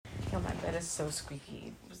Yo, my bed is so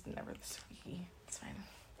squeaky. It was never this squeaky. It's fine.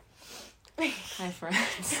 Hi,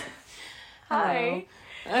 friends. Hi.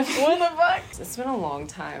 What the fuck? It's been a long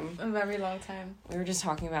time. A very long time. We were just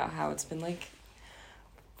talking about how it's been like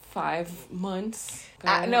 5 months.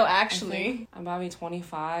 No, actually. I'm about to be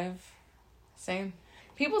 25. Same.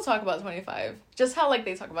 People talk about 25. Just how, like,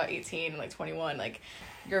 they talk about 18 and, like, 21. Like,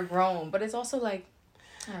 you're grown. But it's also, like,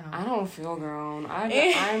 I don't know. I don't feel grown.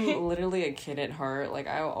 I'm literally a kid at heart. Like,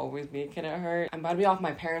 I will always be a kid at heart. I'm about to be off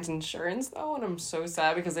my parents' insurance, though, and I'm so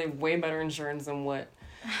sad because they have way better insurance than what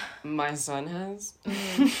my son has.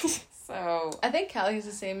 So I think Callie has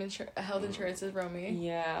the same health insurance as Romy.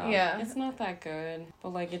 Yeah. It's not that good, but,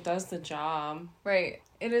 like, it does the job. Right.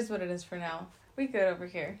 It is what it is for now. We good over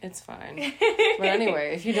here. It's fine. But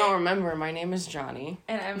anyway, if you don't remember, my name is Janni.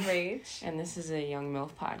 And I'm Rach. And this is a Young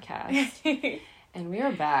MILF podcast. And we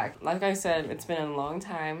are back. Like I said, it's been a long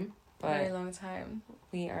time. But very long time.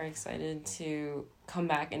 We are excited to come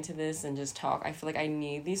back into this and just talk. I feel like I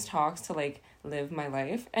need these talks to, like, live my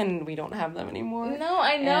life. And we don't have them anymore. No,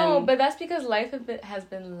 I know. But that's because life has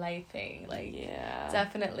been lifing. Like, yeah.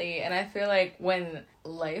 Definitely. And I feel like when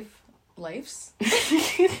lifes?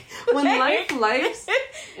 When life lifes,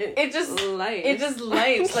 it just lives. It just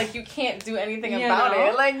lives. Like, you can't do anything about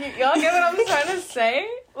it. Like, y'all get what I'm trying to say?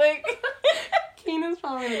 Like, Keenan's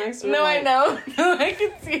probably in the next room. No, I know. No, I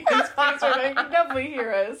can see his face right now. He can definitely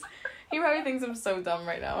hear us. He probably thinks I'm so dumb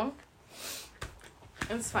right now.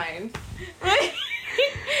 It's fine.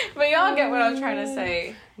 But y'all get what I'm trying to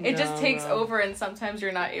say. It just takes over, and sometimes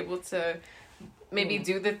you're not able to maybe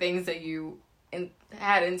do the things that you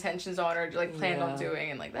had intentions on or, like, planned on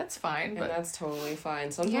doing, and, like, that's fine. But and that's totally fine.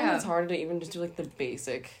 Sometimes it's harder to even just do, like, the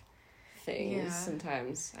basic things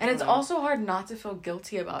sometimes. And it's also hard not to feel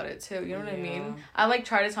guilty about it, too. You know what I mean? I, like,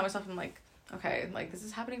 try to tell myself, I'm like, okay, like, this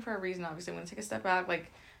is happening for a reason, obviously. I'm gonna take a step back, like,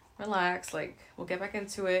 relax, like, we'll get back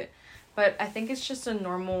into it. But I think it's just a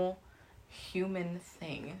normal human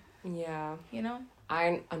thing. Yeah. You know?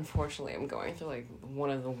 I, unfortunately, am going through, like,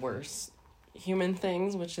 one of the worst human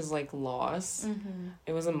things, which is, like, loss. Mm-hmm.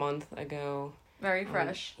 It was a month ago. Very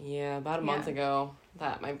fresh. About a month ago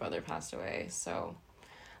that my brother passed away. So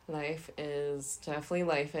life is definitely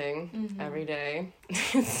lifing every day.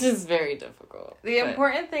 It's just very difficult. The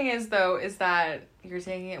important thing is, though, is that you're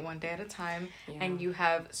taking it one day at a time, and you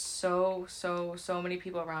have so many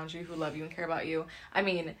people around you who love you and care about you. I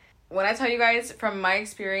mean, when I tell you guys, from my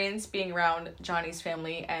experience being around Johnny's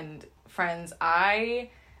family and friends, I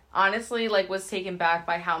honestly, like, was taken back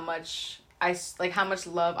by how much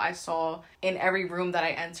love I saw in every room that I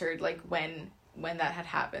entered, like, when that had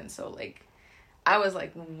happened. So, like, I was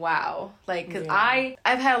like, wow. Like, because I've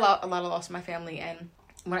had a lot of loss in my family, and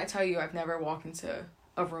when I tell you, I've never walked into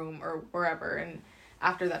a room or wherever, and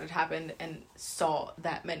after that had happened, and saw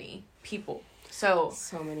that many people. So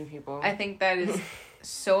many people. I think that is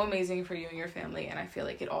so amazing for you and your family, and I feel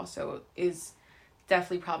like it also is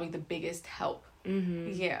definitely probably the biggest help.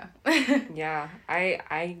 Mm-hmm. Yeah. Yeah.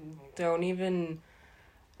 I don't even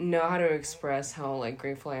know how to express how, like,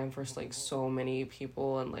 grateful I am for, like, so many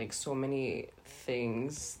people and, like, so many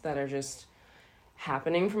things that are just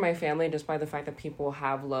happening for my family, just by the fact that people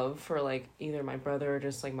have love for, like, either my brother or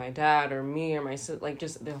just, like, my dad or me or my sister, like,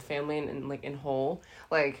 just the family and like, in whole.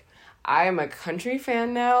 Like, I am a country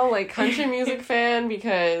fan now, like, country music fan,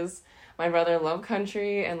 because my brother loved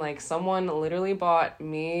country, and, like, someone literally bought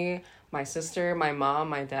me, my sister, my mom,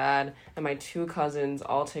 my dad, and my 2 cousins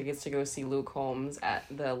all tickets to go see Luke Combs at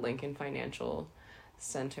the Lincoln Financial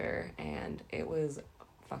Center, and it was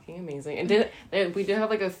fucking amazing. And we did have,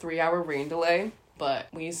 like, a 3-hour rain delay, but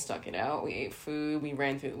we stuck it out. We ate food, we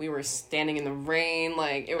ran through, we were standing in the rain,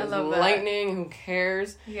 like, it was lightning, who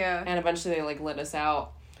cares? Yeah. And eventually they, like, let us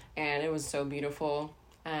out, and it was so beautiful,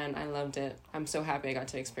 and I loved it. I'm so happy I got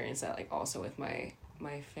to experience that, like, also with my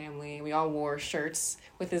family. We all wore shirts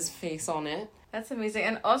with his face on it. That's amazing.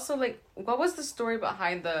 And also, like, what was the story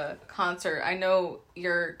behind the concert? I know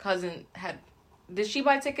your cousin did she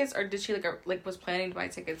buy tickets, or did she was planning to buy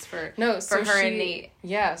tickets for her and Nate?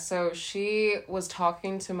 Yeah, so she was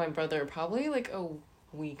talking to my brother probably, like, a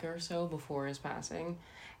week or so before his passing,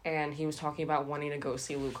 and he was talking about wanting to go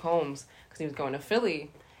see Luke Combs because he was going to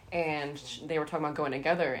Philly, and they were talking about going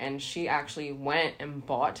together, and she actually went and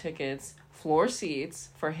bought tickets, floor seats,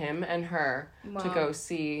 for him and her to go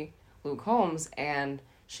see Luke Combs, and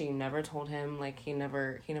she never told him. Like, he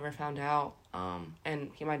never found out.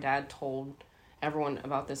 And my dad told everyone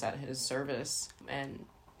about this at his service, and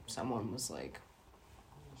someone was like,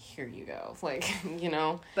 here you go. Like, you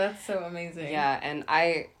know? That's so amazing. Yeah, and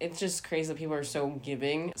it's just crazy that people are so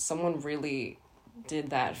giving. Someone really did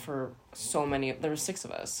that for so many. There were 6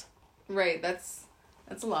 of us. Right, that's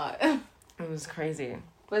a lot. It was crazy.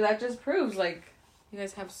 But that just proves, like, you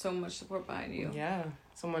guys have so much support behind you. Yeah.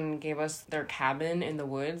 Someone gave us their cabin in the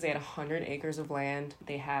woods. They had 100 acres of land.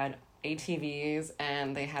 They had ATVs,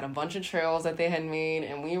 and they had a bunch of trails that they had made,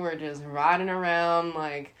 and we were just riding around,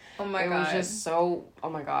 like, oh my God. It was just so, oh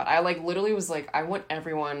my God. I, like, literally was like, I want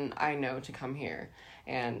everyone I know to come here.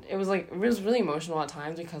 And it was, like, it was really emotional at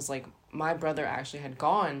times because, like, my brother actually had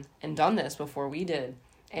gone and done this before we did.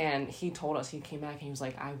 And he told us, he came back and he was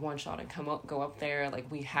like, I want y'all to go up there. Like,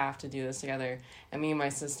 we have to do this together. And me and my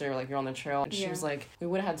sister, like, you're on the trail. And she was like, we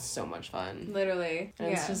would have had so much fun. Literally.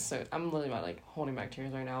 And it's just so, I'm literally about, like, holding back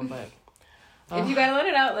tears right now, but. If you gotta let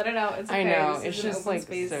it out, let it out. It's okay. I know. It's just, like,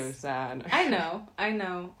 space. So sad. I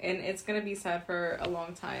know. And it's gonna be sad for a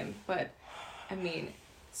long time. But, I mean,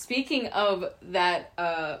 speaking of that,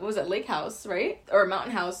 what was it, lake house, right? Or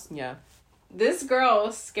mountain house. Yeah. This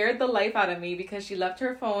girl scared the life out of me because she left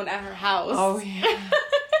her phone at her house. Oh, yeah.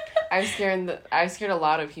 I scared a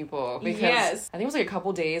lot of people because I think it was like a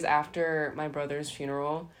couple days after my brother's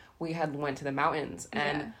funeral, we had went to the mountains,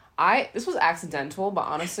 and this was accidental, but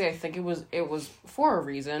honestly I think it was for a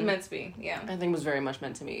reason. Meant to be, yeah. I think it was very much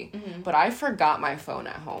meant to be. Mm-hmm. But I forgot my phone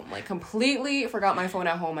at home. Like, completely forgot my phone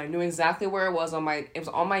at home. I knew exactly where it was on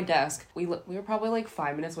my desk. We were probably like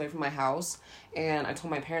 5 minutes away from my house, and I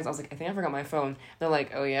told my parents, I was like, I think I forgot my phone. They're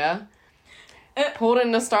like, oh yeah? Pulled out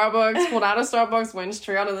of Starbucks, went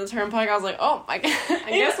straight out of the turnpike. I was like, oh, I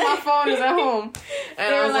guess my phone is at home.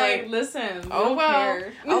 And they I was like, listen, oh well.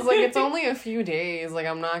 Care. I was like, it's only a few days. Like,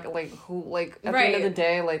 I'm not, like, who, like, at the end of the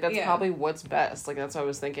day, like, that's probably what's best. Like, that's what I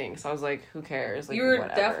was thinking. So I was like, who cares? Like, you were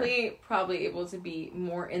whatever. definitely probably able to be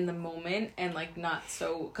more in the moment and, like, not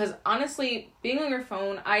so, because honestly, being on your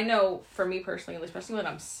phone, I know for me personally, especially when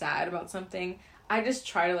I'm sad about something, I just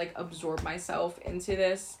try to, like, absorb myself into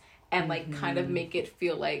this. And, like, kind of make it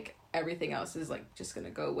feel like everything else is, like, just gonna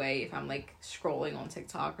go away if I'm, like, scrolling on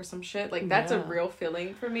TikTok or some shit. Like, that's a real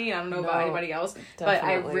feeling for me. I don't know about anybody else. Definitely. But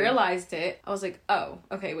I realized it. I was like, oh,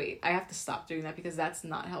 okay, wait. I have to stop doing that because that's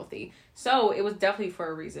not healthy. So, it was definitely for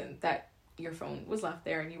a reason that your phone was left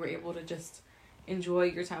there and you were able to just enjoy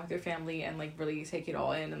your time with your family and, like, really take it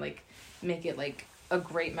all in and, like, make it, like, a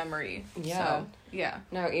great memory. Yeah. So, yeah.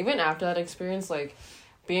 No, even after that experience, like,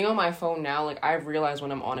 being on my phone now, like, I've realized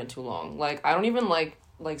when I'm on it too long. Like, I don't even like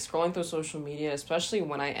scrolling through social media, especially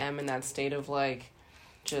when I am in that state of, like,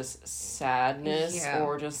 just sadness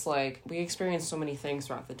or just, like, we experience so many things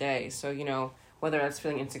throughout the day. So, you know, whether that's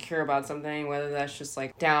feeling insecure about something, whether that's just,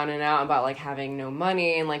 like, down and out about, like, having no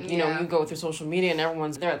money, and, like, you know, you go through social media and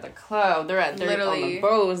they're at the club, they're on the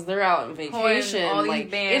boats, they're out on vacation, like,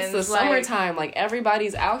 bands, it's the summertime, like,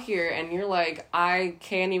 everybody's out here, and you're like, I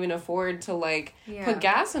can't even afford to, like, put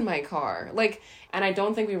gas in my car, like, and I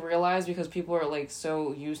don't think we realize, because people are, like,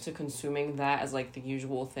 so used to consuming that as, like, the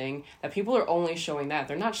usual thing, that people are only showing that.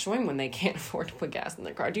 They're not showing when they can't afford to put gas in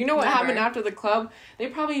their car. Do you know what happened after the club? They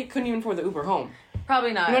probably couldn't even afford the Uber home.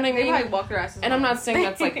 Probably not. You know what I mean? They probably walk their asses and home. I'm not saying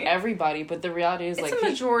that's, like, everybody, but the reality is, like, the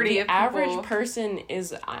majority of people. Average person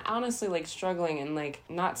is honestly, like, struggling, and, like,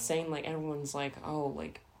 not saying, like, everyone's, like, oh,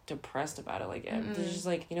 like, depressed about it. Like, it's just,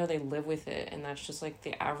 like, you know, they live with it, and that's just, like,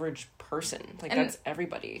 the average person. Like, and that's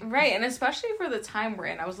everybody. Right, and especially for the time we're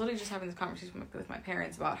in. I was literally just having this conversation with my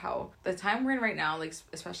parents about how the time we're in right now, like,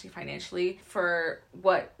 especially financially, for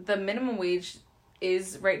what the minimum wage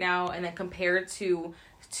is right now, and then compared to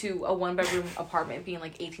a one-bedroom apartment being,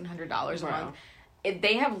 like, $1,800 a month,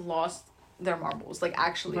 they have lost their marbles. Like,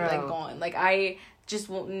 actually, like, gone. Like, I just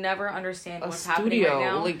will never understand what's happening right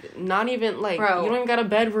now. Like, not even, like, you don't even got a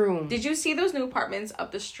bedroom. Did you see those new apartments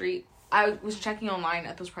up the street? I was checking online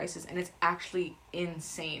at those prices, and it's actually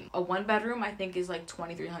insane. A one-bedroom, I think, is, like,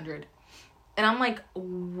 $2,300. And I'm like,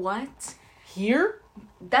 what? Here?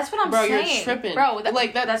 That's what I'm saying. Bro, you're tripping. Bro,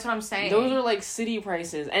 that's what I'm saying. Those are, like, city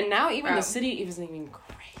prices. And now even the city isn't even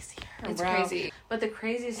crazier, It's crazy. But the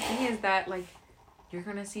craziest thing is that, like, you're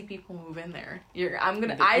gonna see people move in there.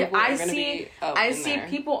 I see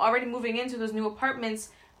people already moving into those new apartments,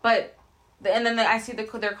 but and then I see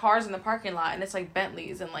their cars in the parking lot, and it's like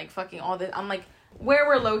Bentleys and, like, fucking all this. I'm like, where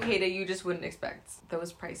we're located, you just wouldn't expect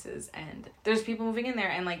those prices, and there's people moving in there,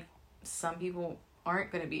 and, like, some people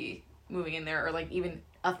aren't gonna be moving in there, or, like, even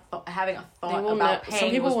having a thought about paying. Some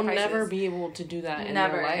people will never be able to do that in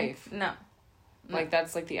their life. No. Like,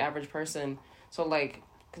 that's, like, the average person. So, like,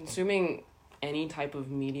 consuming any type of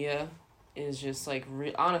media is just, like,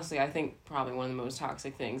 honestly, I think probably one of the most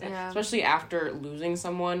toxic things. Yeah. Especially after losing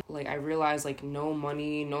someone. Like, I realized, like, no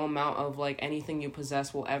money, no amount of, like, anything you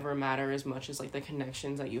possess will ever matter as much as, like, the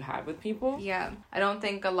connections that you have with people. Yeah. I don't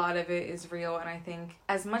think a lot of it is real, and I think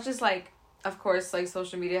as much as, like, of course, like,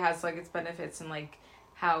 social media has, like, its benefits and, like,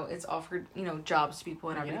 how it's offered, you know, jobs to people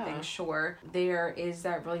and everything. Yeah. Sure, there is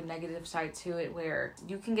that really negative side to it where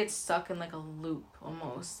you can get stuck in, like, a loop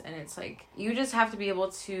almost, and it's like you just have to be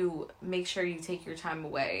able to make sure you take your time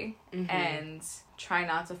away and try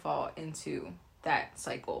not to fall into that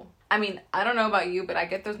cycle. I mean, I don't know about you, but I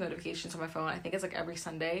get those notifications on my phone. I think it's like every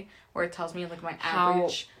Sunday where it tells me, like, my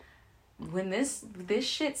average. When this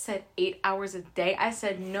shit said 8 hours a day, I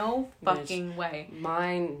said no fucking way.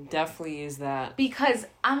 Mine definitely is that. Because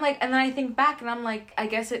I'm like, and then I think back and I'm like, I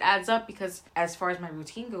guess it adds up because as far as my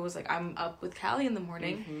routine goes, like, I'm up with Callie in the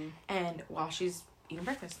morning and while she's eating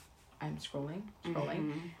breakfast, I'm scrolling.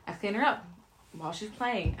 I clean her up. While she's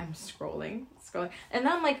playing, I'm scrolling. And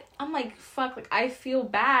I'm like, fuck, like, I feel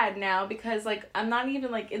bad now because, like, I'm not even,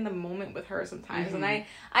 like, in the moment with her sometimes. And I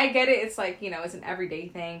get it. It's, like, you know, it's an everyday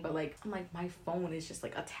thing. But, like, I'm like, my phone is just,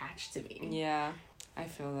 like, attached to me. Yeah, I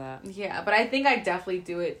feel that. Yeah, but I think I definitely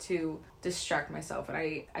do it to distract myself. And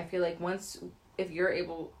I feel like if you're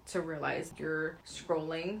able to realize you're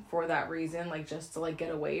scrolling for that reason, like, just to, like,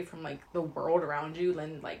 get away from, like, the world around you,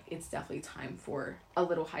 then, like, it's definitely time for a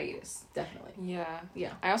little hiatus. Definitely. Yeah.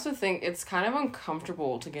 I also think it's kind of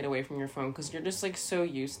uncomfortable to get away from your phone because you're just, like, so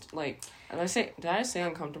used to, like, did I say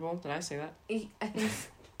uncomfortable? Did I say that? I think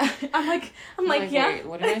I'm like, yeah. Wait,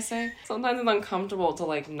 what did I say? Sometimes it's uncomfortable to,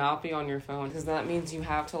 like, not be on your phone because that means you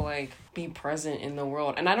have to, like, be present in the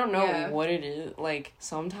world. And I don't know what it is. Like,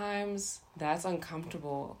 sometimes that's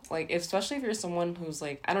uncomfortable. Like, especially if you're someone who's,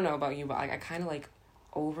 like, I don't know about you, but, like, I kind of, like,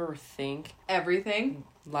 overthink everything.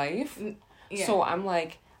 Life. Yeah. So I'm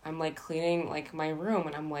cleaning, like, my room,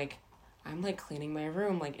 and I'm cleaning my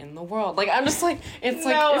room, like, in the world. Like, I'm just, like, it's,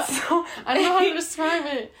 like, it's so, I don't know how to describe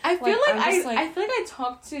it. I feel like I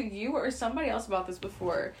talked to you or somebody else about this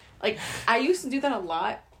before. Like, I used to do that a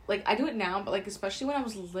lot. Like, I do it now, but, like, especially when I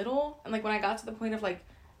was little, and, like, when I got to the point of, like,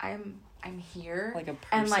 I'm here. Like a person.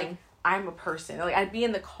 And, like, I'm a person. Like, I'd be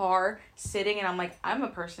in the car sitting, and I'm like, I'm a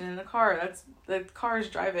person in the car. The car is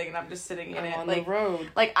driving, and I'm just sitting in it. On like, the road.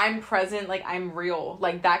 Like, I'm present. Like, I'm real.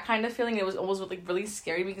 Like, that kind of feeling. It was almost, like, really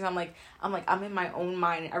scary because I'm in my own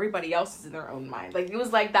mind, and everybody else is in their own mind. Like, it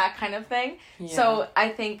was, like, that kind of thing. Yeah. So, I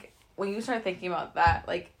think when you start thinking about that,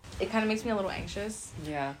 like, it kind of makes me a little anxious.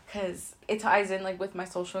 Yeah. Because it ties in, like, with my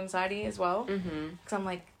social anxiety as well. Mm-hmm. Because I'm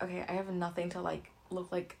like, okay, I have nothing to, like, look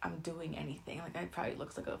like I'm doing anything. Like, I probably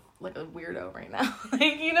looks like a weirdo right now.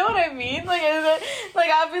 Like, you know what I mean? Like,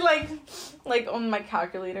 I'll be like on my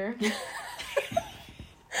calculator.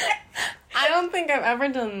 I don't think I've ever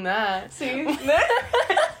done that. See? You've never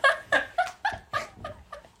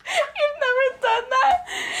done that?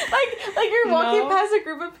 Like you're walking past a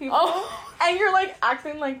group of people and you're, like,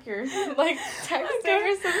 acting like you're, like, texting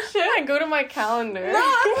or some shit. I go to my calendar. No,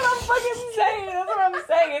 that's what I'm fucking saying. That's what I'm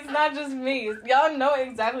saying. It's not just me. Y'all know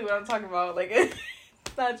exactly what I'm talking about. Like, it's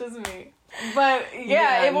not just me. But,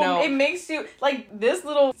 it makes you, like, this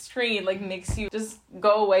little screen, like, makes you just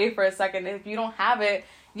go away for a second. If you don't have it,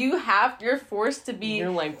 you're forced to be,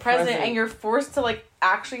 like, present, and you're forced to, like,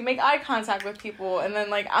 actually make eye contact with people. And then,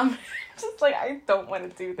 like, I'm just like, I don't want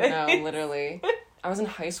to do this. No, literally. I was in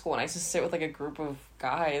high school and I used to sit with, like, a group of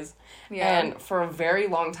guys. Yeah. And for a very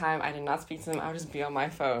long time, I did not speak to them. I would just be on my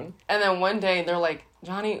phone. And then one day, they're like,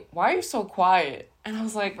 Johnny, why are you so quiet? And I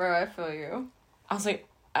was like, bro, I feel you. I was like,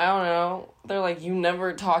 I don't know. They're like, you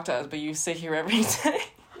never talk to us, but you sit here every day.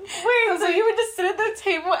 Wait, so you would just sit at the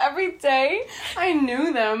table every day? I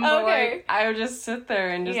knew them, but, like, I would just sit there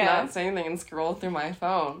and just not say anything and scroll through my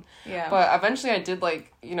phone. Yeah. But eventually I did,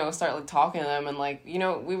 like, you know, start, like, talking to them, and, like, you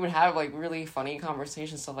know, we would have, like, really funny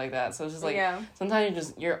conversations, stuff like that. So it's just, like,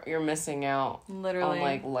 sometimes you're missing out literally on,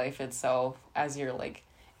 like, life itself as you're, like,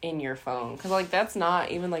 in your phone. Because, like, that's not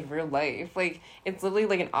even, like, real life. Like, it's literally,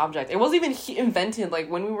 like, an object. It wasn't even invented, like,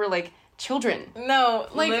 when we were, like, children. No,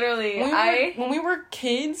 like, literally. When we were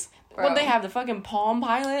kids, what they have, the fucking Palm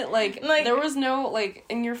Pilot? Like, there was no, like,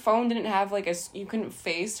 and your phone didn't have, like, you couldn't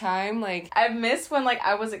FaceTime, like. I miss when, like,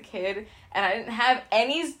 I was a kid and I didn't have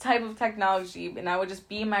any type of technology, and I would just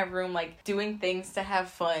be in my room, like, doing things to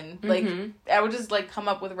have fun. Like, I would just, like, come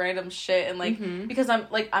up with random shit, and, like, because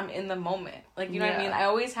I'm in the moment. Like, you know what I mean? I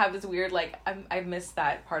always have this weird, like, I miss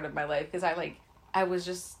that part of my life, because I was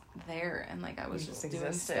just there, and, like, I was just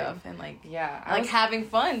doing stuff, and, like, having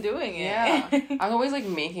fun doing it. Yeah. I was always, like,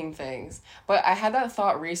 making things. But I had that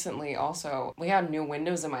thought recently also. We had new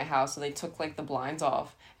windows in my house, so they took, like, the blinds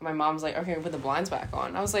off, and my mom's like, okay, put the blinds back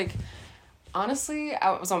on. I was like, honestly,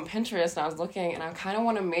 I was on Pinterest, and I was looking, and I kind of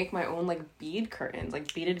want to make my own, like, beaded curtains.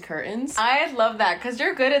 I love that, because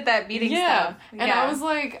you're good at that beading stuff. And I was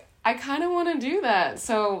like, I kind of want to do that.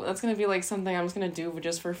 So that's going to be, like, something I'm just going to do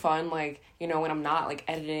just for fun. Like, you know, when I'm not, like,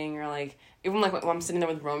 editing or, like, even, like, when I'm sitting there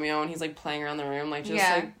with Romeo and he's, like, playing around the room, like, just,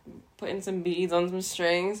 like, putting some beads on some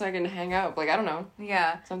strings so I can hang out. Like, I don't know.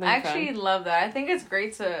 Yeah. Something I actually love that. I think it's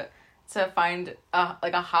great to find,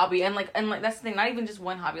 like, a hobby. And, like, that's the thing. Not even just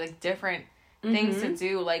one hobby. Like, different things to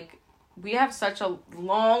do. Like, we have such a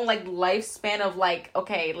long, like, lifespan of, like,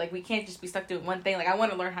 okay, like, we can't just be stuck doing one thing. Like, I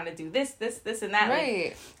want to learn how to do this, and that. Right.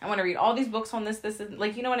 Like, I want to read all these books on this, and,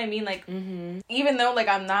 like, you know what I mean? Like, even though, like,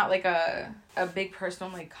 I'm not, like, a big person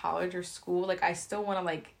on, like, college or school, like, I still want to,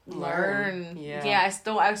 like, learn. Yeah,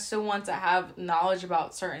 I still want to have knowledge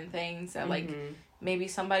about certain things that, like, maybe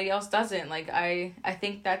somebody else doesn't. Like, I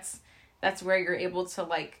think that's where you're able to,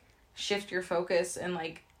 like, shift your focus and,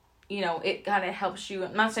 like, you know, it kind of helps you.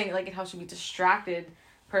 I'm not saying, like, it helps you be distracted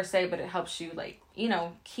per se, but it helps you, like, you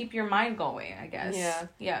know, keep your mind going, I guess.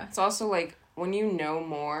 Yeah. It's also, like, when you know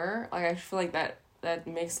more, like, I feel like that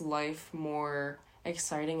makes life more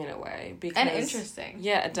exciting in a way. And interesting.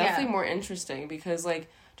 Yeah, definitely more interesting because, like,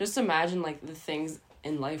 just imagine, like, the things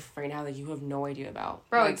in life right now that you have no idea about.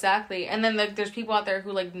 Bro, like, exactly. And then there's people out there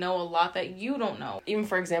who, like, know a lot that you don't know. Even,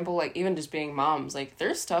 for example, like, even just being moms, like,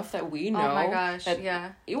 there's stuff that we know. Oh my gosh,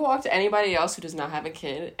 that you walk to anybody else who does not have a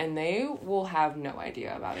kid, and they will have no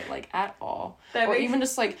idea about it, like, at all. Or even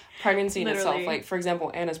just, like, pregnancy in itself. Like, for example,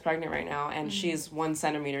 Anna's pregnant right now, and she's 1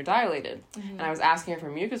 centimeter dilated. And I was asking her if her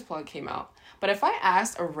mucus plug came out. But if I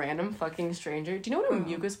asked a random fucking stranger, do you know what a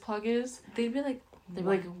mucus plug is? They'd be like,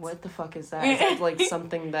 what the fuck is that? Is that, like,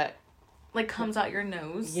 something that... like, comes out your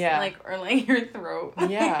nose? Yeah. Like, or, like, your throat?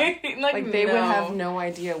 Yeah. like, they would have no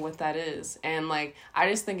idea what that is. And, like, I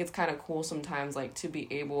just think it's kind of cool sometimes, like, to be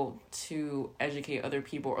able to educate other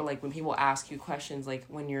people. Or, like, when people ask you questions, like,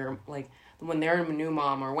 when you're, like, when they're a new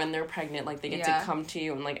mom or when they're pregnant, like, they get to come to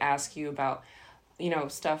you and, like, ask you about, you know,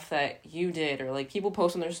 stuff that you did, or, like, people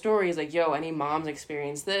post on their stories, like, yo, any moms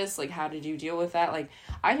experience this? Like, how did you deal with that? Like,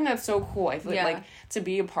 I think that's so cool. I feel like, to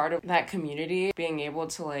be a part of that community, being able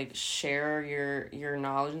to, like, share your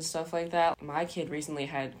knowledge and stuff like that. My kid recently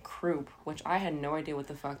had croup, which I had no idea what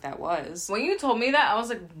the fuck that was. When you told me that, I was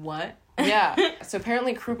like, what? Yeah. So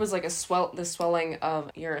apparently croup is, like, the swelling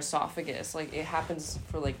of your esophagus. Like, it happens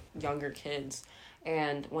for, like, younger kids.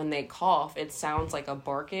 And when they cough, it sounds like a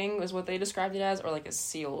barking is what they described it as, or like a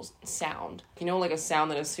seal's sound. You know, like a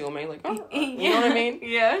sound that a seal made, like, oh, you know what I mean?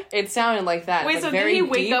 Yeah. It sounded like that. Wait, like, so very did he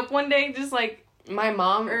wake deep. up one day just like... My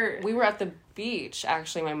mom, we were at the beach,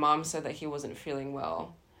 actually. My mom said that he wasn't feeling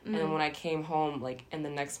well. And then when I came home, like, and the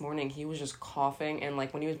next morning, he was just coughing, and,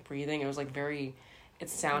 like, when he was breathing, it was, like, very... It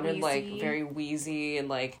sounded, wheezy. like, very wheezy, and,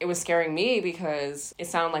 like, it was scaring me because it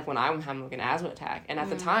sounded like when I'm having, like, an asthma attack. And at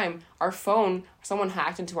the time, our phone, someone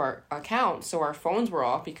hacked into our account, so our phones were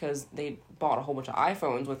off because they bought a whole bunch of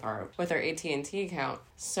iPhones with our AT&T account.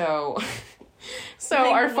 So... So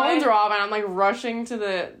our phones are off, and I'm, like, rushing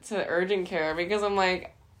to urgent care because I'm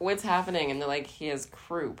like, what's happening? And they're like, he has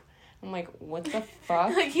croup. I'm like, what the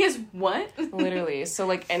fuck? Like, he has what? Literally. So,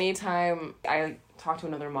 like, anytime I, like, talk to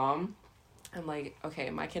another mom, I'm like,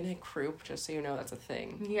 okay, my kid had croup, just so you know that's a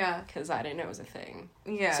thing. Yeah. Because I didn't know it was a thing.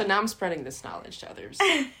 Yeah. So now I'm spreading this knowledge to others.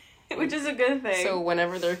 Which is a good thing. So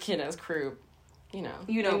whenever their kid has croup, you know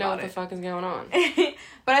what the fuck is going on.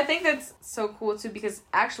 But I think that's so cool too, because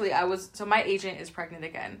actually my agent is pregnant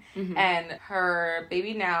again, and her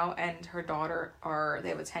baby now and her daughter they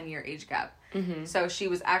have a 10-year age gap. So she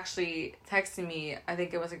was actually texting me, I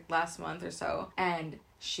think it was like last month or so, and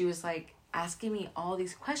she was like asking me all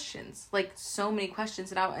these questions, like so many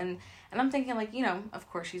questions, and I'm thinking, like, you know, of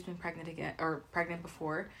course she's been pregnant again, or pregnant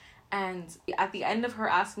before. And at the end of her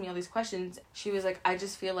asking me all these questions, she was like, I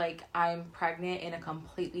just feel like I'm pregnant in a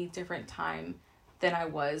completely different time than I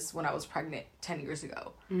was when I was pregnant 10 years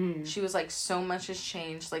ago. She was like, so much has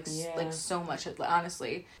changed, like so much,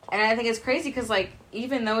 honestly. And I think it's crazy because, like,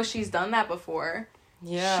 even though she's done that before,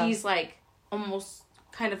 she's like almost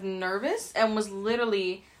kind of nervous and was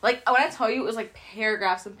literally, like, when I tell you, it was like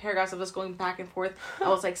paragraphs and paragraphs of us going back and forth. I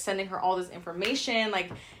was like sending her all this information, like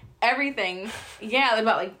everything,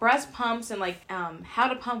 about like breast pumps and like how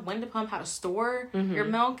to pump, when to pump, how to store your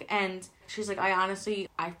milk. And she's like,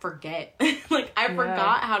 I forget. Like, I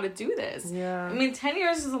forgot how to do this. I mean, 10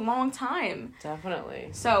 years is a long time. Definitely.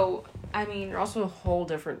 So, I mean, you're also a whole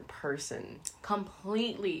different person.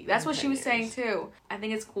 Completely. That's what she was saying too. I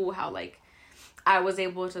think it's cool how, like, I was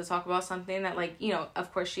able to talk about something that, like, you know,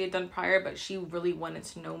 of course she had done prior, but she really wanted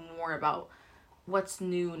to know more about what's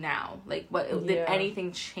new now. Like, did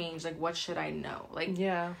anything change? Like, what should I know? Like,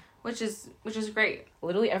 which is great.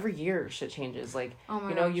 Literally every year shit changes. Like,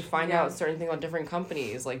 you find out certain things about different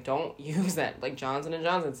companies. Like, don't use that. Like, Johnson &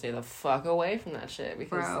 Johnson, stay the fuck away from that shit.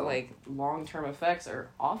 Because, like, long-term effects are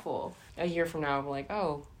awful. A year from now, I'm like,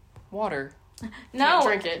 oh, water. No, can't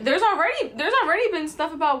drink it. There's already been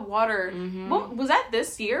stuff about water. Mm-hmm. Well, was that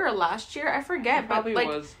this year or last year? I forget. It probably but,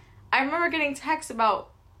 like, was. I remember getting texts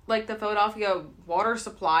about, like, the Philadelphia water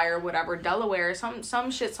supply or whatever, Delaware,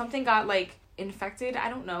 some shit, something got, like, infected. I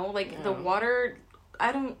don't know. Like, the water,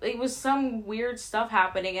 it was some weird stuff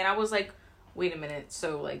happening, and I was like, wait a minute,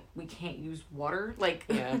 so, like, we can't use water? Like,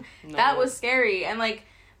 that was scary. And, like,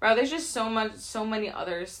 bro, there's just so many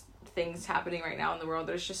other things happening right now in the world.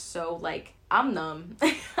 There's just so, like, I'm numb.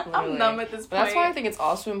 I'm numb at this point. But that's why I think it's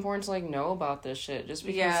also important to, like, know about this shit. Just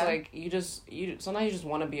because, like, sometimes you just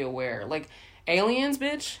want to be aware. Like, aliens,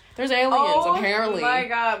 bitch. There's aliens, apparently. Oh, my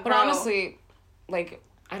God, bro. But honestly, like,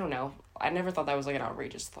 I don't know. I never thought that was, like, an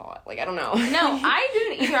outrageous thought. Like, I don't know. No, I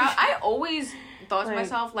didn't either. I always thought to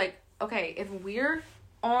myself, like, okay, if we're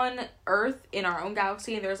on Earth in our own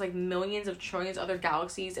galaxy and there's, like, millions of trillions of other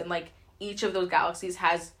galaxies and, like, each of those galaxies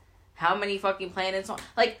has how many fucking planets on...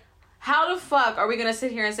 Like, how the fuck are we gonna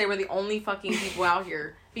sit here and say we're the only fucking people out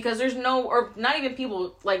here? Because there's no... Or not even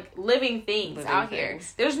people, like, living things out here.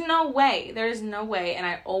 There's no way. There is no way. And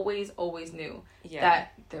I always knew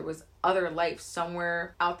that there was other life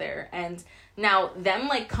somewhere out there. And now, them,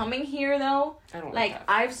 like, coming here, though... I don't like that.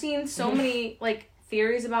 I've seen so many, like,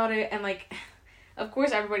 theories about it. And, like, of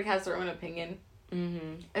course, everybody has their own opinion.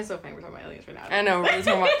 Mm-hmm. It's so funny we're talking about aliens right now. I know, we're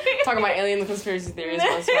talking about alien conspiracy theories,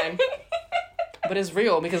 but it's fine. But it's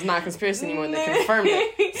real because it's not conspiracy anymore. They confirmed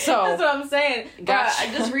it. So that's what I'm saying.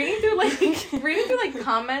 Gotcha. Just reading through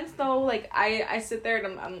comments though, like I sit there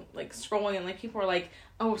and I'm like scrolling and like people are like,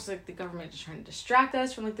 oh, it's like the government just trying to distract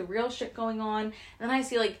us from like the real shit going on. And then I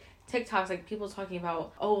see like TikToks, like people talking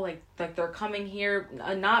about, oh, like they're coming here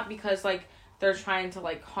not because like they're trying to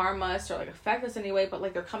like harm us or like affect us anyway, but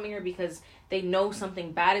like they're coming here because they know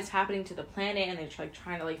something bad is happening to the planet and they're like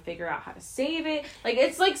trying to like figure out how to save it. Like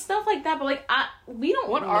it's like stuff like that, but like we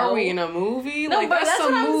don't. What know. Are we in a movie? No, like but that's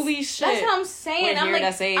some movie shit. That's what I'm saying. We're here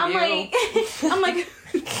to save you. I'm like,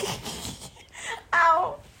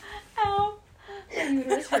 ow, my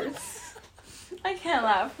uterus hurts. I can't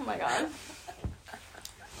laugh. Oh my god.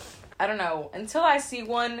 I don't know. Until I see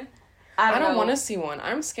one, I don't want to see one.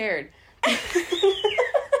 I'm scared. I'm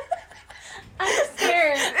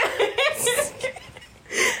scared.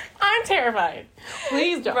 I'm terrified.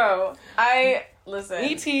 Please don't. Bro, listen.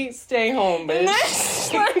 E.T., stay home, bitch.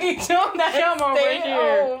 Don't come over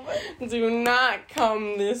here. Do not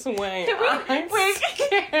come this way. Can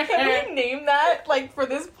we name that, like, for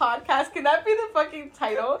this podcast? Can that be the fucking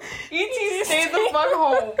title? E.T., stay the fuck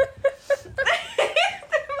home.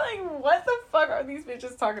 Like, what the fuck are these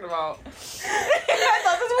bitches talking about? I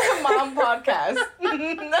thought this was a mom podcast.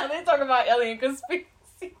 Now they talk about alien conspiracies.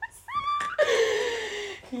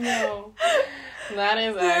 No. That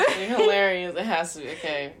is actually hilarious. It has to be.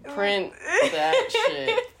 Okay, print that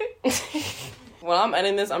shit. When I'm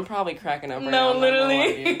editing this, I'm probably cracking up right now. No,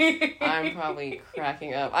 literally. I'm probably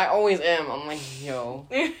cracking up. I always am. I'm like, yo,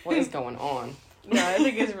 what is going on? No, I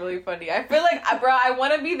think it's really funny. I feel like, bro, I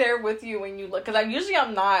want to be there with you when you look, because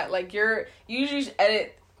I'm not. Like, you usually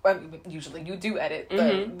edit, well, usually you do edit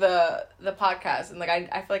the podcast, and like I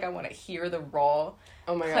feel like I want to hear the raw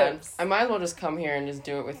clips. God, I might as well just come here and just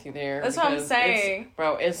do it with you there. That's what I'm saying,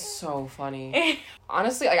 bro. It's so funny.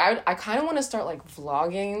 Honestly, like I kind of want to start like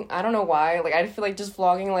vlogging. I don't know why. Like I feel like just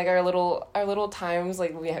vlogging like our little times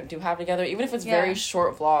like we do have together, even if it's very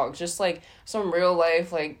short vlogs, just like some real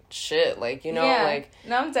life like shit, like like.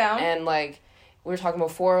 No, I'm down. And like we were talking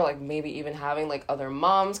before, like maybe even having like other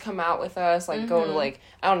moms come out with us, like go to like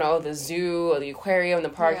I don't know, the zoo or the aquarium, the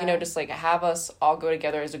park, just like have us all go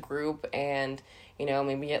together as a group and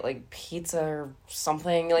maybe get like pizza or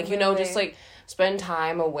something, like just like spend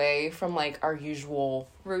time away from like our usual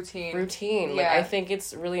routine. Like I think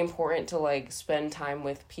it's really important to like spend time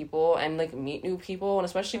with people and like meet new people, and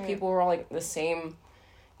especially people who are all like the same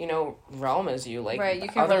realm as you, like you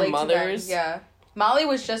can other mothers. Molly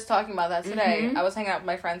was just talking about that today. I was hanging out with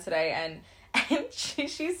my friend today, and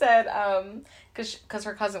she said because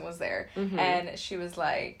her cousin was there, and she was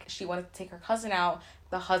like she wanted to take her cousin out.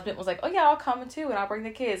 The husband was like, oh yeah, I'll come too, and I'll bring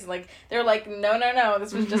the kids. And like they're like, no,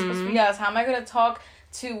 this was just supposed to be us. How am I gonna talk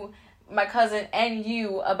to my cousin and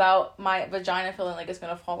you about my vagina feeling like it's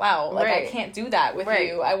gonna fall out? Like I can't do that with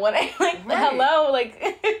you. I want to like hello, like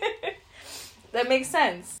that makes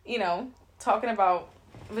sense. Talking about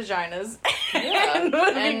vaginas. Yeah,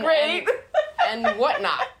 would be great. And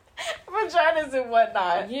whatnot. Vaginas and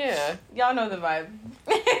whatnot. Yeah. Y'all know the vibe.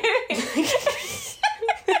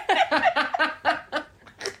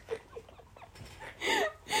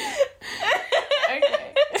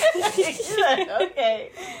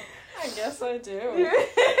 Okay. I guess I do.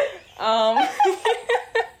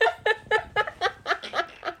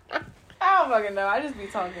 I don't fucking know. I just be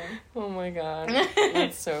talking. Oh my god.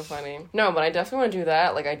 That's so funny. No, but I definitely want to do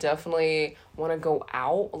that. Like, I definitely want to go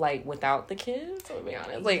out, like, without the kids, to be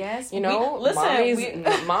honest. Like, yes, you know,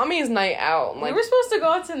 mommy's night out. Like, we were supposed to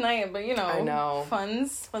go out tonight, but, you know. I know.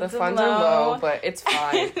 Funds are low, but it's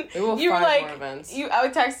fine. We will you find were like, more events. I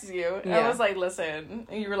would text you. Yeah. I was like, listen.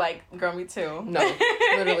 And you were like, girl, me too. No,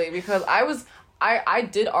 literally, because I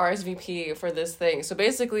did RSVP for this thing. So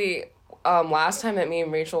basically, last time that me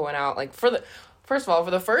and Rachel went out, like, for the first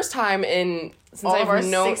time since all I've of our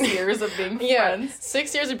known 6 years of being yeah, friends.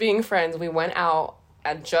 6 years of being friends, we went out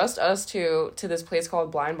at just us two to this place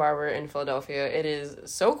called Blind Barber in Philadelphia. It is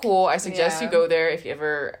so cool. I suggest you go there if you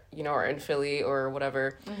ever, you know, are in Philly or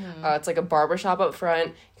whatever. Mm-hmm. It's like a barbershop up front.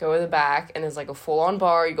 You go to the back and it's like a full-on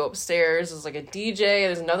bar. You go upstairs. There's like a DJ.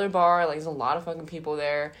 There's another bar. Like, there's a lot of fucking people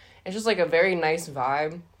there. It's just like a very nice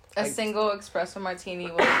vibe. A single espresso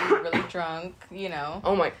martini will be really drunk, you know.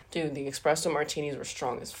 Oh my, dude, the espresso martinis were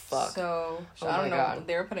strong as fuck. So I don't know. God.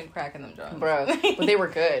 They were putting crack in them drums. Bro, but they were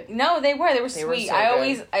good. No, they were sweet. Were so I good.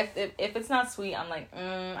 always, if it's not sweet, I'm like,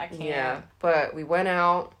 I can't. Yeah, but we went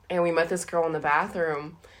out and we met this girl in the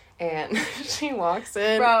bathroom and she walks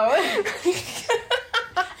in. Bro.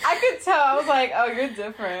 I could tell. I was like, oh, you're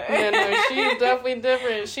different. Yeah, no, she's definitely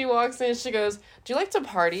different. She walks in, she goes, do you like to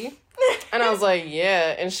party? And I was like,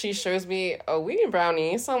 yeah. And she shows me a weed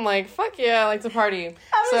brownie. So I'm like, fuck yeah, I like to party.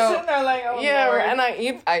 I was sitting there like, oh yeah, Lord. And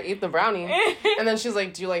I eat the brownie. And then she's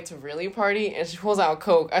like, do you like to really party? And she pulls out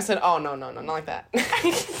Coke. I said, oh, no, not like that.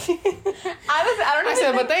 I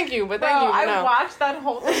said, but thank you. I watched that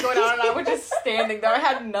whole thing going on and I was just standing there. I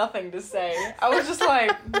had nothing to say. I was just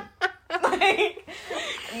like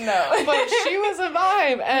no. But she was a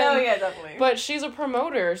vibe. And, no, yeah, definitely. But she's a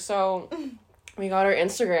promoter, so we got her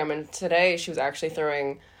Instagram, and today she was actually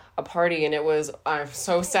throwing a party, and it was, I'm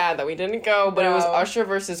so sad that we didn't go, but it was Usher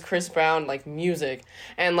versus Chris Brown, like, music,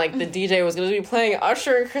 and, like, the DJ was going to be playing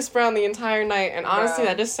Usher and Chris Brown the entire night, and honestly,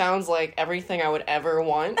 that just sounds like everything I would ever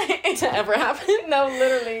want to ever happen. No,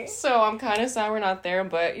 literally. So I'm kind of sad we're not there,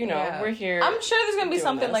 but, you know, we're here. I'm sure there's going to be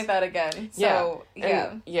something like that again. So,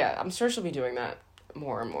 yeah, I'm sure she'll be doing that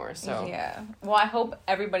more and more, so. Yeah. Well, I hope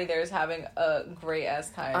everybody there is having a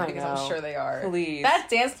great-ass time, because I'm sure they are. Please. That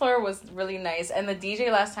dance floor was really nice, and the DJ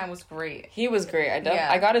last time was great. He was great.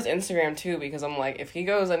 I got his Instagram, too, because I'm like, if he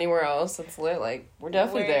goes anywhere else that's lit, like, we're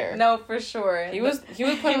definitely there. No, for sure. He was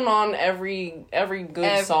putting on every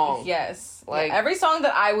good song. Yes. Like, every song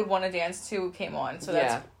that I would want to dance to came on, so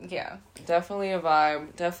that's, definitely a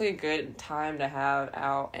vibe, definitely a good time to have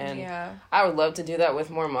out, and I would love to do that with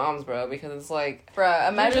more moms, bro, because it's like, bruh,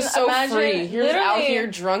 imagine, you're just so free. You're just out here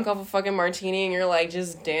drunk off a fucking martini, and you're like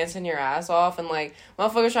just dancing your ass off, and like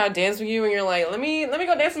motherfuckers try to dance with you, and you're like, let me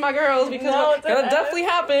go dance with my girls, because it'll definitely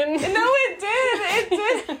happen. No, it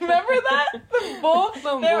did. Remember that? The bull.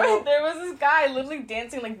 There was this guy literally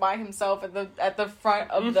dancing like by himself at the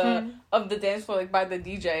front of the dance floor, like by the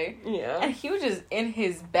DJ. Yeah. And he was just in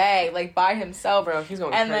his bag, like by himself. Bro, he's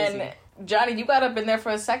going crazy. And then Johnny, you got up in there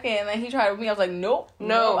for a second, and then he tried with me. I was like, nope.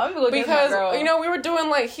 No, I'm gonna go dance with my girl. You know, we were doing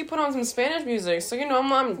like, he put on some Spanish music, so you know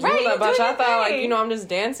I'm doing that bachata, like, you know, I'm just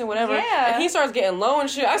dancing, whatever. Yeah. And he starts getting low and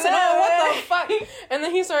shit. I said, oh, what the fuck? And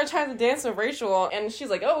then he started trying to dance with Rachel, and she's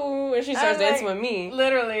like, oh, and she starts dancing with me.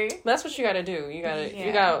 Literally. That's what you gotta do. You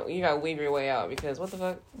gotta weave your way out, because what the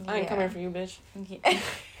fuck? I ain't coming for you, bitch. Yeah.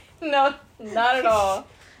 No, not at all.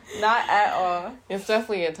 Not at all. It's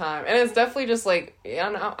definitely a time. And it's definitely just like,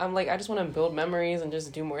 I'm like, I just want to build memories and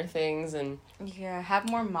just do more things and... Yeah, have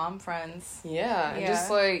more mom friends. Yeah, and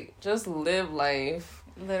just like, just live life.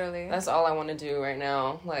 Literally. That's all I want to do right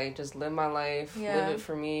now. Like, just live my life. Yeah. Live it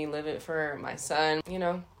for me. Live it for my son. You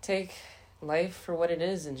know, take life for what it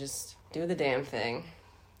is and just do the damn thing.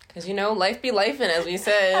 Because, you know, life be lifing, as we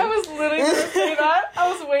said. I was literally going to say that.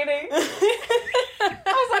 I was waiting. I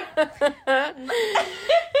was like...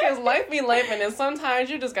 Because life be lifing, and sometimes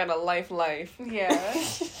you just gotta life. Yeah.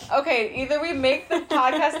 Okay, either we make the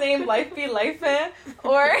podcast name Life Be Lifing,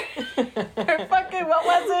 or fucking, what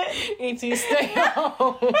was it? E.T. Stay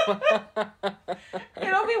Home.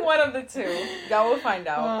 It'll be one of the two. Y'all will find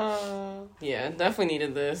out. Yeah, definitely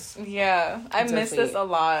needed this. Yeah, I miss this a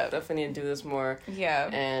lot. Definitely need to do this more. Yeah.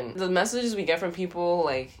 And the messages we get from people,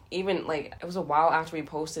 like, even, like, it was a while after we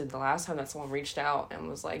posted the last time that someone reached out and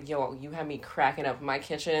was like, yo, you had me cracking up in my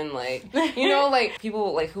kitchen. Like, you know, like,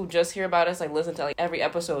 people, like, who just hear about us, like, listen to, like, every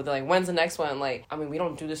episode. They're like, when's the next one? Like, I mean, we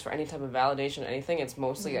don't do this for any type of validation or anything. It's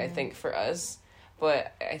mostly, I think, for us.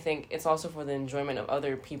 But I think it's also for the enjoyment of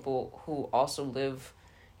other people who also live,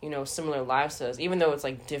 you know, similar lives to us. Even though it's,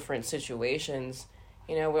 like, different situations.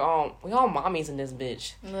 You know, we all mommies in this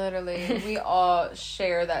bitch. Literally. We all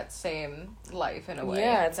share that same life in a way.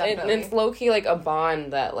 Yeah, it's low-key, like, a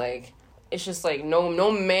bond that, like, it's just, like,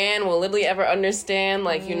 no man will literally ever understand.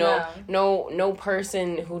 Like, you know, no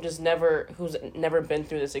person who's never been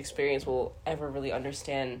through this experience will ever really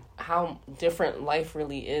understand how different life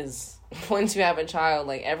really is once you have a child.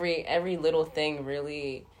 Like, every little thing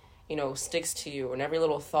really, you know, sticks to you. And every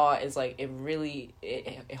little thought is, like,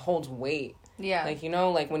 it holds weight. Yeah. Like, you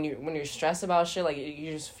know, like, when you're stressed about shit, like,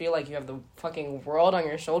 you just feel like you have the fucking world on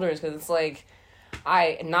your shoulders, because it's, like,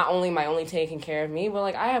 not only am I only taking care of me, but,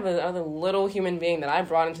 like, I have another little human being that I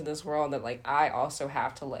brought into this world that, like, I also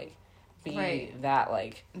have to, like, be that,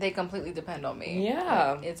 like... They completely depend on me.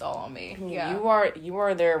 Yeah. Like, it's all on me. Yeah. You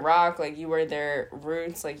are their rock, like, you are their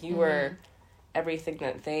roots, like, you are everything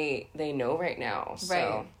that they know right now,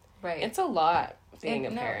 so... Right. It's a lot being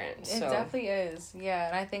a parent. It definitely is. Yeah,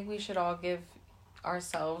 and I think we should all give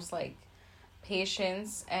ourselves, like,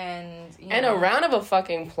 patience and a round of a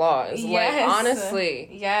fucking applause. Yes. Like, honestly.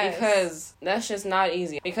 Yes. Because that's just not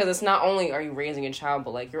easy. Because it's not only are you raising a child,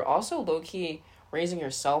 but, like, you're also low-key raising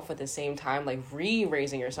yourself at the same time, like,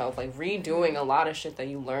 re-raising yourself, like, redoing a lot of shit that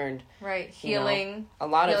you learned. Right. Healing. You know, a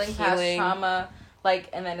lot of healing. Past trauma. Like,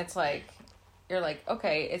 and then it's like, you're like,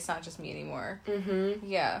 okay, it's not just me anymore. Mm-hmm.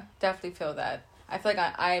 Yeah, definitely feel that. I feel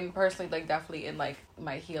like I'm personally, like, definitely in, like,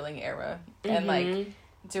 my healing era. Mm-hmm. And, like,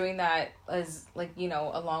 doing that as, like, you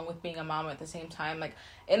know, along with being a mom at the same time. Like,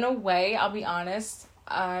 in a way, I'll be honest,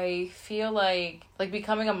 I feel like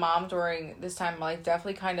becoming a mom during this time of my life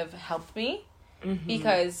definitely kind of helped me. Mm-hmm.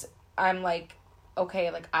 Because I'm like, okay,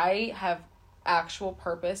 like, I have actual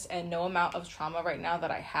purpose, and no amount of trauma right now that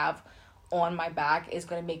I have on my back is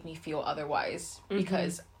going to make me feel otherwise,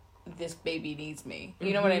 because this baby needs me.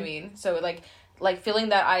 You know what I mean? So, like feeling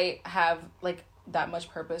that I have, like, that much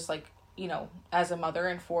purpose, like, you know, as a mother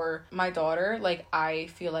and for my daughter, like, I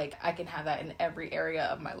feel like I can have that in every area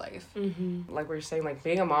of my life. Mm-hmm. Like we were saying, like,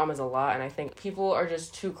 being a mom is a lot, and I think people are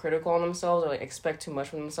just too critical on themselves, or, like, expect too much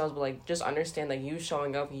from themselves, but, like, just understand that you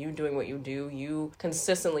showing up, you doing what you do, you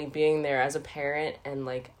consistently being there as a parent and,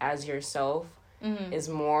 like, as yourself, is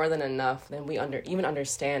more than enough than we even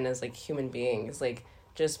understand as, like, human beings. Like,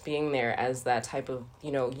 just being there as that type of,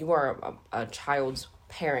 you know, you are a child's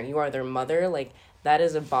parent, you are their mother, like, that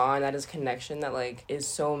is a bond, that is connection that, like, is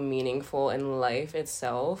so meaningful in life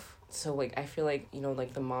itself. So, like, I feel like, you know,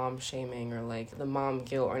 like, the mom shaming or, like, the mom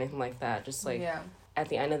guilt or anything like that, just, like, at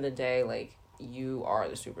the end of the day, like, you are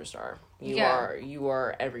the superstar. You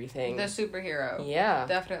are everything. The superhero. Yeah.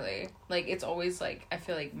 Definitely. Like, it's always, like, I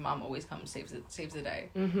feel like mom always comes, saves the day.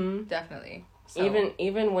 Mm-hmm. Definitely. So.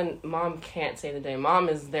 Even when mom can't save the day, mom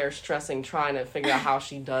is there stressing, trying to figure out how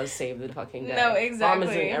she does save the fucking day. No, exactly. Mom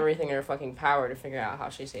is doing everything in her fucking power to figure out how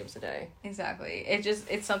she saves the day. Exactly.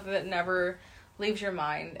 It's something that never leaves your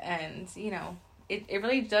mind, and, you know, it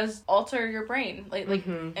really does alter your brain. Like,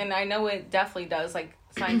 and I know it definitely does, like,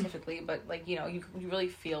 scientifically, but, like, you know, you really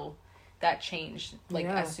feel that change, like,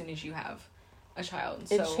 as soon as you have a child.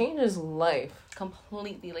 So it changes life.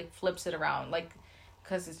 Completely, like, flips it around, like,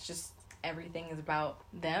 because it's just, everything is about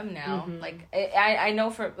them now. Like, I know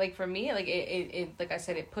for me, like, it like I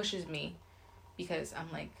said, it pushes me, because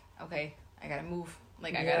I'm like, okay, I gotta move.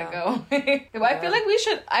 Like, I gotta go.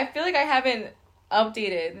 I feel like I haven't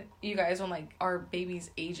updated you guys on, like, our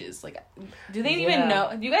babies' ages. Like, do they even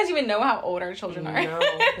know? Do you guys even know how old our children are? No,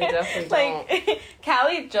 they definitely don't. Like,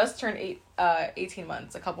 Callie just turned 18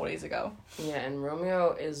 months a couple days ago. Yeah, and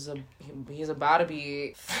Romeo he's about to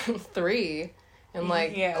be 3 in,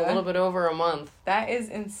 like, a little bit over a month. That is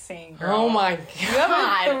insane, girl. Oh my god. You have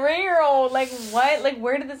a 3-year-old. Like, what? Like,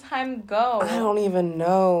 where did the time go? I don't even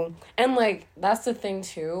know. And, like, that's the thing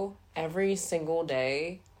too. Every single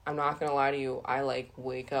day, I'm not gonna lie to you, I, like,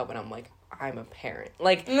 wake up and I'm like, I'm a parent.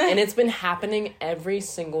 Like, and it's been happening every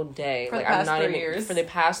single day. For like, the past 3 years. For the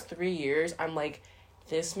past 3 years, I'm like,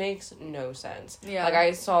 this makes no sense. Yeah. Like,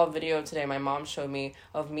 I saw a video today my mom showed me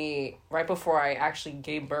of me right before I actually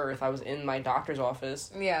gave birth. I was in my doctor's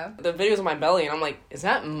office. Yeah. The video's on my belly, and I'm like, is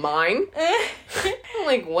that mine? I'm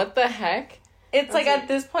like, what the heck? It's like at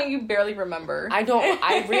this point you barely remember.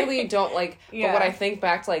 I really don't like, Yeah. but when I think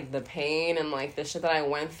back to like the pain and like the shit that I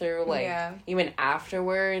went through, like even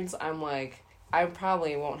afterwards, I'm like, I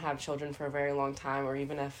probably won't have children for a very long time, or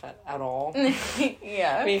even if at all.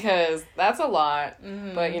 Yeah. Because that's a lot.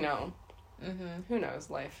 But, who knows?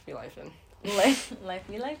 Life be lifing. Life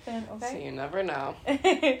be lifing, okay? So you never know.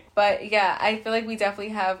 But, yeah, I feel like we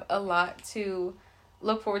definitely have a lot to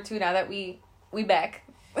look forward to now that we back.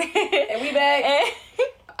 And we back.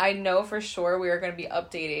 I know for sure we are going to be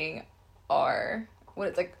updating our... What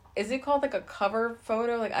it's like... Is it called like a cover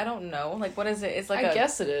photo? Like, I don't know. Like, what is it? It's like I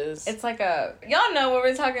guess it is. It's like a... Y'all know what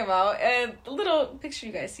we're talking about. A little picture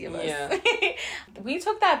you guys see of us. Yeah. We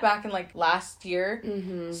took that back in like last year.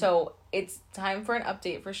 Mm-hmm. So it's time for an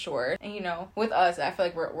update for sure. And with us, I feel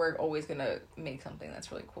like we're always going to make something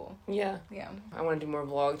that's really cool. Yeah. Yeah. I want to do more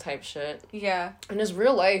vlog type shit. Yeah. And just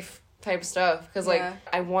real life type stuff, because like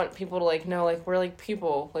I want people to like know like we're like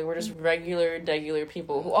people, like we're just regular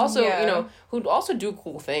people who also who also do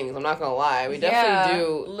cool things. I'm not gonna lie, we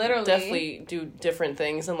definitely do different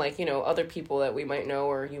things than like other people that we might know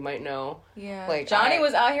or you might know. Like Johnny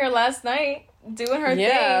was out here last night doing her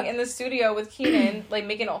thing in the studio with Keenan, like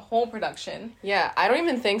making a whole production. I don't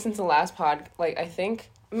even think since the last I think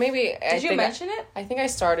maybe Did you mention it? I think I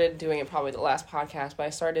started doing it probably the last podcast, but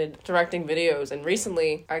I started directing videos, and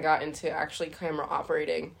recently I got into actually camera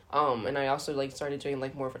operating. And I also like started doing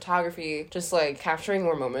like more photography, just like capturing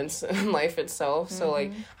more moments in life itself. So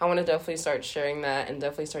like I want to definitely start sharing that and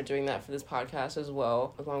definitely start doing that for this podcast as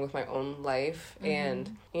well, along with my own life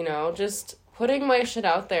and just putting my shit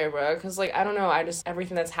out there, bro, because, like, I don't know,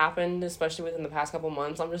 everything that's happened, especially within the past couple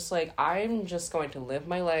months, I'm just, like, I'm just going to live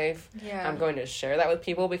my life. I'm going to share that with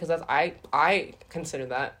people, because I consider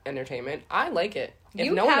that entertainment. I like it.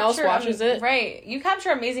 If no one else watches it. Right. You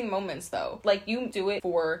capture amazing moments, though. Like, you do it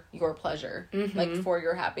for your pleasure. Like, for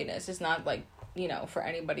your happiness. It's not, like, for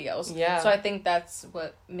anybody else. Yeah. So I think that's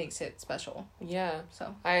what makes it special. Yeah.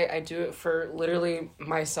 So I do it for literally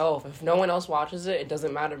myself. If no one else watches it, it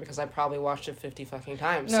doesn't matter, because I probably watched it 50 fucking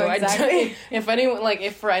times. No, so exactly. if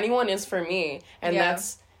for anyone, it's for me. And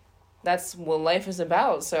that's what life is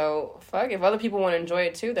about. So fuck, if other people want to enjoy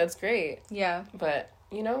it too, that's great. Yeah. But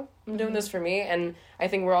I'm doing this for me, and I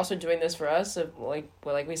think we're also doing this for us. If, like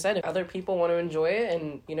we said, if other people want to enjoy it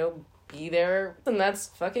and be there, and that's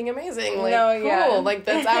fucking amazing. Like, cool. Like,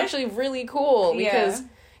 that's actually really cool, because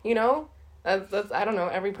that's I don't know,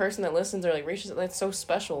 every person that listens or like reaches, that's so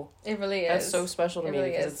special. It really is. That's so special to me,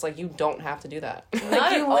 because it's like you don't have to do that.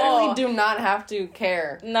 Not you at literally all. do not have to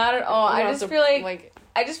care. Not at all. I just feel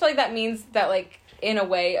like that means that, like, in a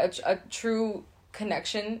way a true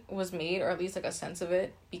connection was made, or at least like a sense of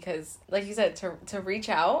it, because like you said, to reach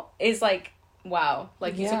out is like, wow,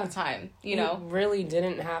 like you took the time, You really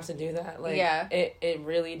didn't have to do that. Like, it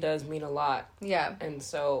really does mean a lot. Yeah. And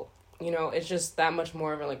so, it's just that much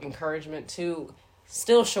more of a like encouragement to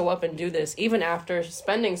still show up and do this, even after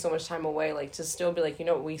spending so much time away, like to still be like,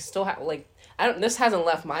 we still have like, this hasn't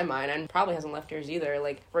left my mind, and probably hasn't left yours either,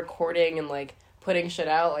 like recording and like putting shit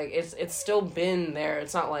out, like it's still been there.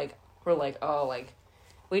 It's not like we're like, oh, like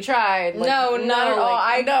we tried. Like, no, not at all.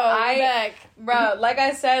 I know. Bro, like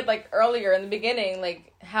I said, like earlier in the beginning,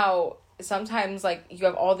 like how sometimes like you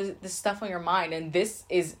have all this stuff on your mind, and this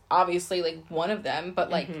is obviously like one of them, but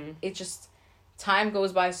like it just, time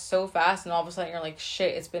goes by so fast, and all of a sudden you're like,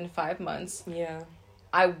 shit, it's been 5 months. Yeah.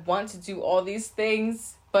 I want to do all these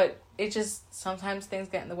things, but it just, sometimes things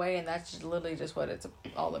get in the way, and that's just literally just what it's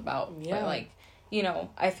all about. Yeah. But like,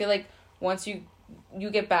 I feel like once you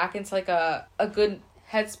get back into like a good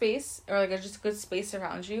headspace, or like just a good space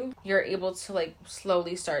around you, you're able to like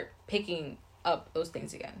slowly start picking up those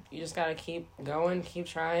things again. You just gotta keep going, keep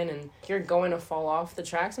trying, and you're going to fall off the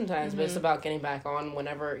track sometimes, but it's about getting back on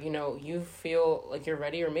whenever you feel like you're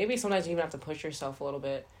ready, or maybe sometimes you even have to push yourself a little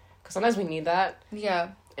bit, because sometimes we need that. Yeah.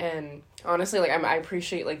 And honestly, like I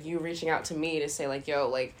appreciate like you reaching out to me to say like, yo,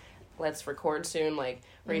 like let's record soon, like,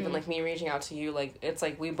 or even like me reaching out to you, like it's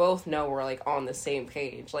like we both know we're like on the same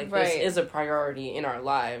page, like this is a priority in our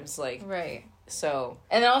lives, like so.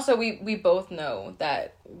 And then also we both know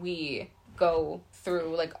that we go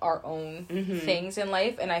through like our own things in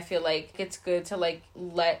life, and I feel like it's good to like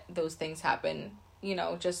let those things happen,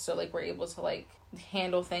 just so like we're able to like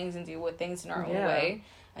handle things and deal with things in our own way,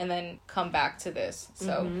 and then come back to this.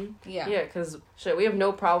 So yeah, because shit, we have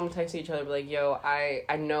no problem texting each other, but like, yo,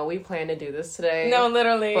 I know we plan to do this today. No,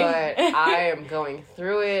 literally. But I am going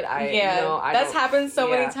through it. That's happened so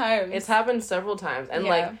many times. It's happened several times, and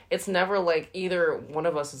like it's never like either one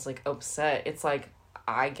of us is like upset. It's like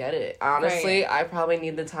I get it. Honestly, Right. I probably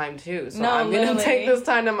need the time too. So No, I'm going to literally. take this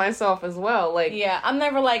time to myself as well. Like, yeah, I'm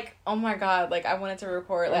never like, oh my God, like, I wanted to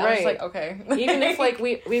record. Like, I was just Right. like, okay. even if, like,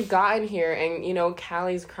 we've gotten here and, you know,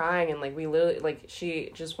 Callie's crying and, like, we literally, like,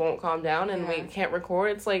 she just won't calm down and we can't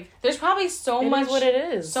record. It's like... There's probably so much... what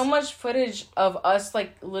it is. So much footage of us,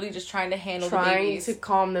 like, literally just trying to handle the babies. Trying to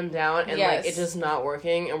calm them down and, like, it's just not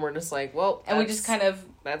working. And we're just like, well... And we just kind of...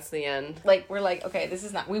 That's the end. Like, we're like, okay, this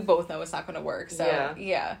is not... We both know it's not going to work. So,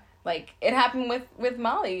 yeah. Like, it happened with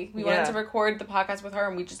Molly. We wanted to record the podcast with her,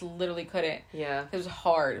 and we just literally couldn't. Yeah. It was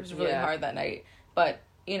hard. It was really hard that night. But,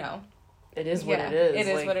 you know. It is what it is. It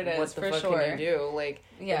is like, what it is, what the for fuck sure. can you do? Like,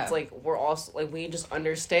 it's like, we're also, like, we just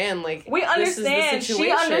understand, like, we understand. This is the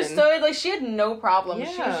situation. She understood. Like, she had no problem. Yeah.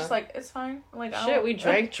 She was just like, it's fine. Like, shit, we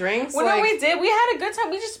drank drinks. Well, like, no, we did. We had a good time.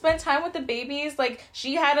 We just spent time with the babies. Like,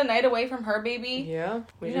 she had a night away from her baby. Yeah.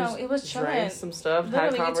 We it was chilling. Drank some stuff,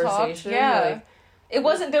 Literally, had conversation. Like, it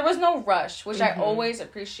wasn't, there was no rush, which I always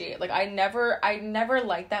appreciate. Like, I never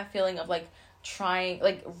liked that feeling of, like, trying,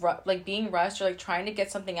 like, being rushed or, like, trying to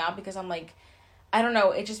get something out because I'm, like, I don't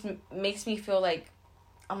know, it just makes me feel like,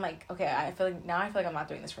 I'm like, okay, I feel like I'm not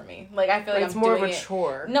doing this for me. Like, I feel like it's I'm more doing of a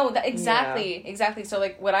chore. No, exactly. So,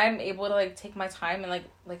 like, when I'm able to, like, take my time and,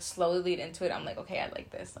 like, slowly lead into it, I'm like, okay, I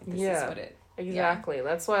like this. Like, this is what it... Exactly. Yeah.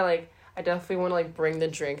 That's why, like, I definitely want to, like, bring the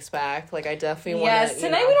drinks back. Like, I definitely want to... Yes,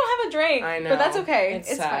 tonight we don't have a drink. I know. But that's okay.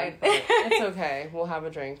 It's sad, fine. It's okay. We'll have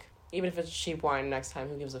a drink. Even if it's cheap wine next time,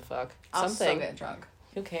 who gives a fuck? I'll still get drunk.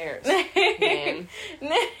 Who cares? Man.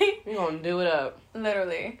 We're gonna do it up.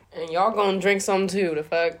 Literally. And y'all gonna drink some too, the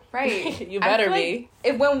fuck. Right. You better be.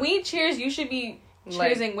 Like when we cheers, you should be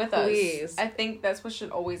cheersing with us. Please. I think that's what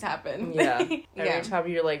should always happen. Yeah. Every time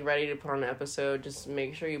you're, like, ready to put on an episode, just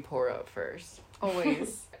make sure you pour up first.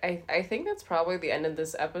 Always. I think that's probably the end of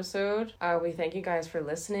this episode. We thank you guys for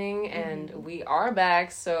listening, and we are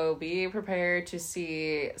back, so be prepared to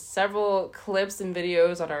see several clips and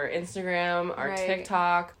videos on our Instagram, our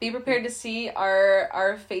TikTok. Be prepared to see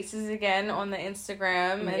our faces again on the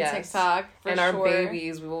Instagram and TikTok, and our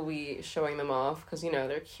babies. We will be showing them off, because, you know,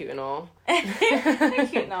 they're cute and all. They're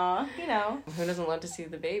cute and all, you know. Who doesn't love to see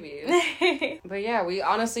the babies? But yeah, we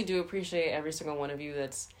honestly do appreciate every single one of you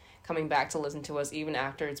that's coming back to listen to us even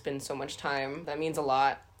after it's been so much time. That means a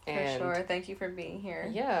lot. And for sure. Thank you for being here.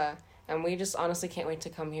 Yeah. And we just honestly can't wait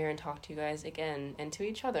to come here and talk to you guys again and to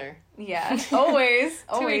each other. Yeah. Always.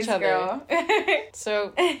 Always, each other. Girl.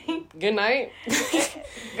 So, good night.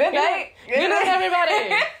 Good night. Good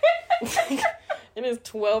night, everybody. It is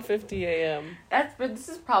 12:50 a.m. This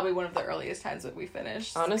is probably one of the earliest times that we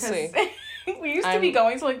finished. Honestly. We used to be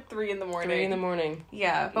going till like 3 in the morning. 3 in the morning.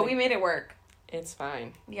 Yeah, but we made it work. It's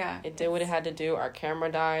fine. Yeah. It did what it had to do. Our camera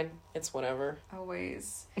died. It's whatever.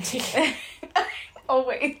 Always.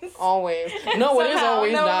 Always. Always. No, it is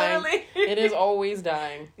always dying. Literally. It is always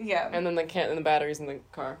dying. Yeah. And then the batteries in the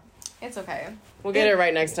car. It's okay. We'll get it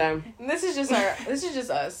right next time. This is just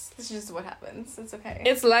us. This is just what happens. It's okay.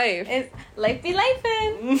 It's life. It's life be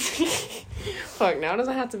lifing. Fuck, now does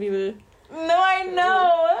it have to be the... No, I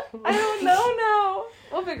know. I don't know now.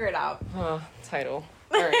 We'll figure it out. Title.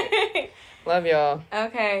 All right. Love y'all.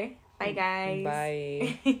 Okay. Bye, guys.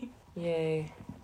 Bye. Yay.